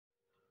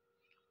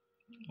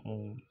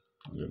Um,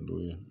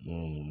 Hallelujah.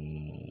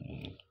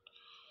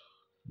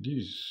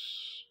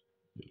 This.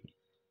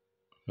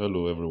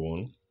 Hello,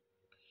 everyone.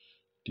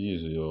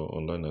 This is your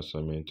online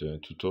assignment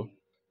tutor.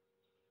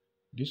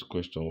 This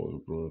question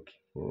was brought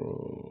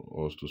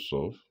for us to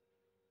solve.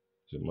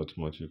 It's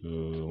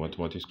a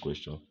mathematics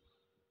question.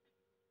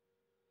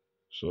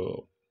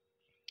 So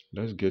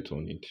let's get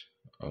on it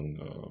and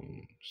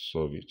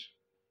solve it.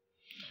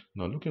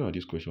 Now, looking at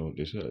this question,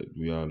 they said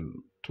we are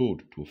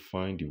told to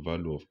find the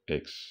value of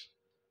x.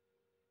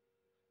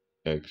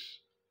 X.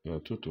 We are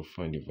told to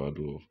find the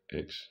value of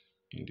x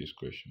in this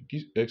question.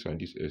 This x and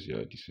this s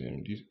are the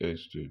same. This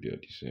s too, they are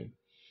the same.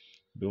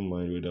 Don't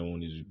mind whether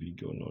one is big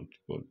or not,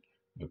 but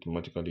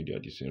mathematically they are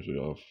the same. So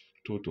you have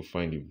told to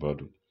find the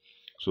value.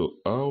 So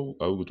how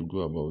are we going to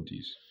go about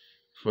this?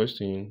 First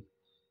thing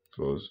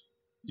first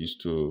is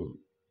to,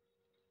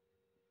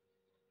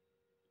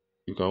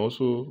 you can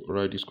also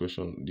write this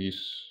question, this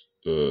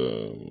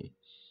the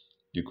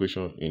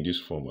equation in this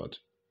format: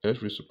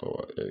 x raised to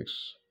power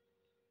x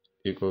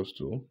equals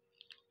to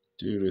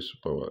 3 raised to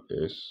power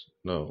s.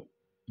 Now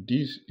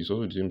this is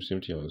also the same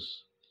thing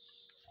as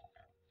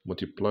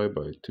multiply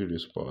by 3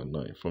 raised to power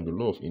 9. From the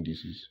law of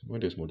indices,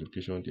 when there's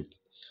multiplication,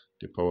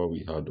 the power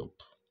we add up.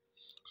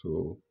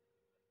 So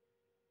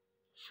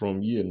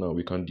from here now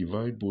we can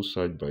divide both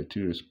sides by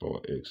 3 raised to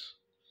power x.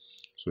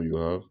 So you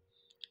have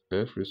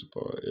f raised to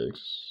power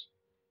x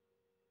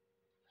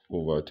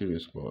over 3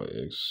 raised to power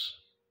x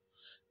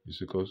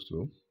is equals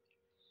to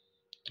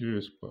 3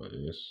 raised to power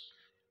s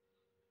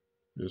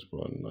raised to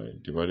power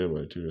 9 divided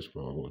by 3 raised to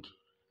power what?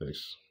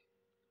 X.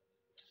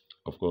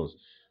 Of course,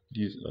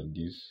 this and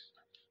this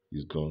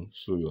is gone,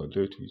 so you are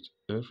left with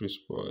f raised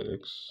to power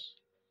x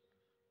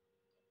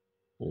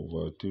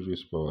over 3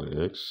 raised to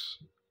power x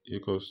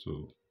equals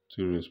to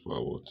 3 raised to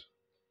power what?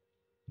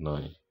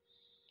 9.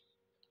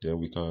 Then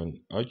we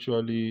can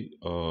actually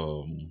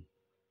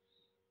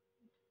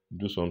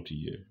do something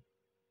here.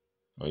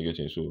 Are you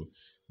getting? So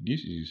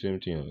this is the same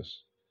thing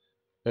as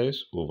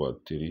s over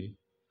 3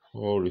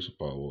 all raised to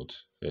power what?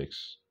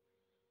 X.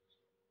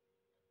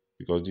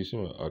 Because this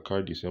one I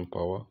carry the same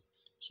power,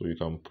 so you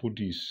can put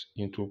this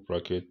into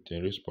bracket,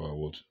 then raised to power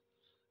what?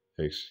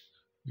 X,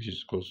 which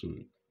is equal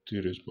to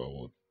 3 raised to power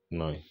what?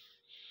 9.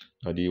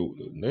 Now the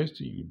next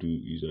thing you do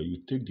is that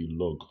you take the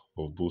log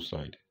of both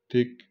sides.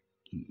 Take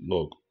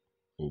log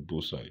of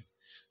both sides.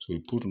 So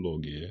you put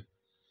log here,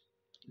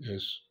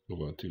 s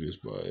over 3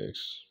 raised to power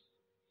x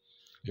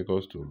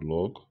equals to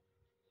log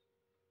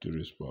 3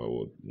 raised to power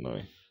what?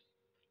 9.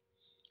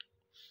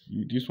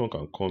 This one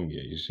can come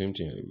here, it's the same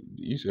thing.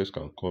 This s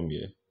can come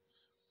here.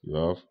 You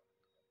have,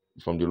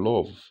 from the law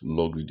of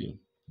logarithm,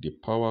 the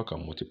power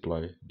can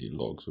multiply the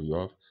log. So you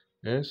have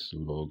s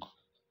log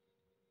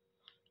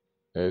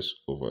s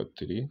over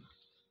 3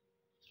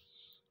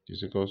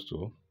 is equals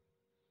to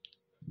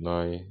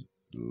 9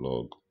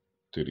 log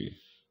 3.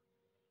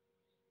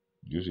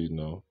 Use it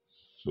now.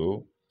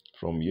 So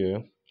from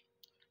here,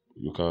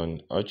 you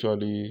can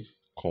actually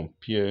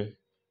compare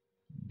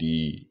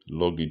the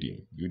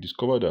logarithm. You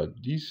discover that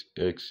this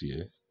x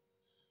here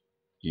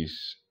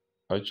is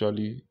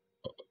actually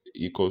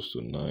equals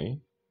to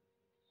 9,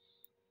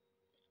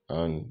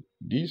 and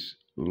this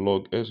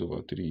log s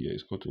over 3 here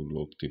is equal to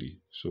log 3.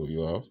 So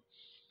you have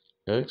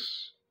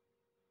x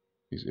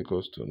is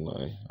equals to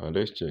 9, and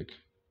let's check,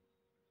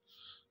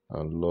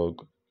 and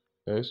log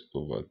s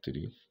over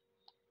 3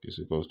 is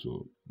equals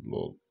to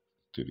log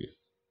 3.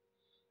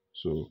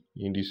 So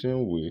in the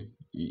same way,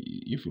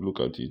 if you look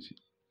at it,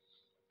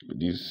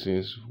 this,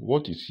 since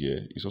what is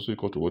here is also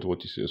equal to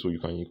what is here, so you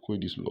can equate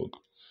this log.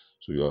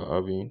 So you are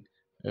having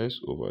s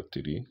over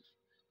 3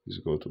 is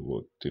equal to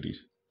what? 3.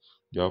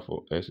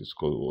 Therefore s is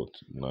equal to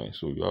what? 9.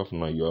 So you have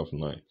 9, you have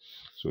 9.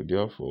 So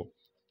therefore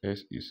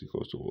s is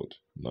equal to what?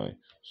 9.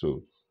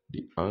 So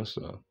the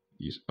answer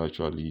is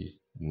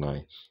actually 9.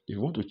 If you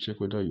want to check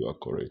whether you are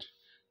correct,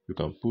 you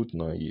can put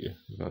 9 here.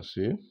 You can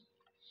say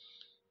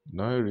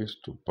 9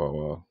 raised to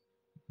power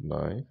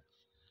 9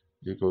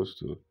 equals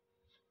to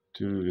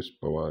 3 raised to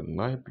power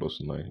 9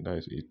 plus 9, that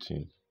is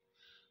 18.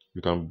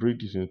 You can break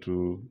this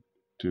into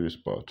 3 raised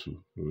to power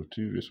 2. So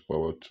 3 raised to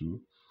power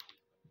 2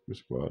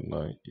 raised to power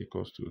 9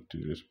 equals to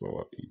 3 raised to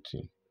power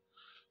 18.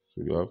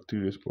 So you have 3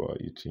 raised to power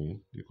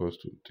 18 equals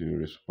to 3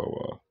 raised to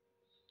power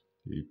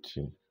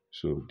 18.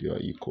 So they are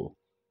equal.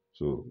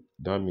 So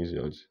that means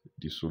that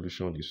the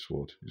solution is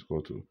what? Is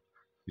equal to,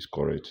 is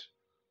correct.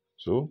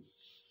 So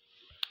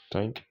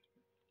thank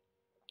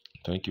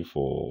you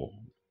for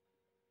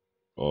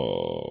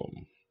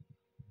um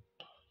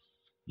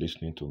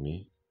listening to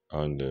me,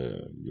 and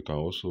you can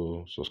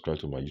also subscribe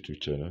to my YouTube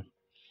channel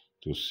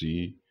to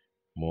see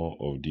more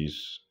of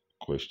this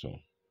question.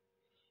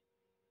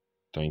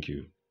 Thank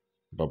you.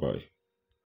 Bye bye.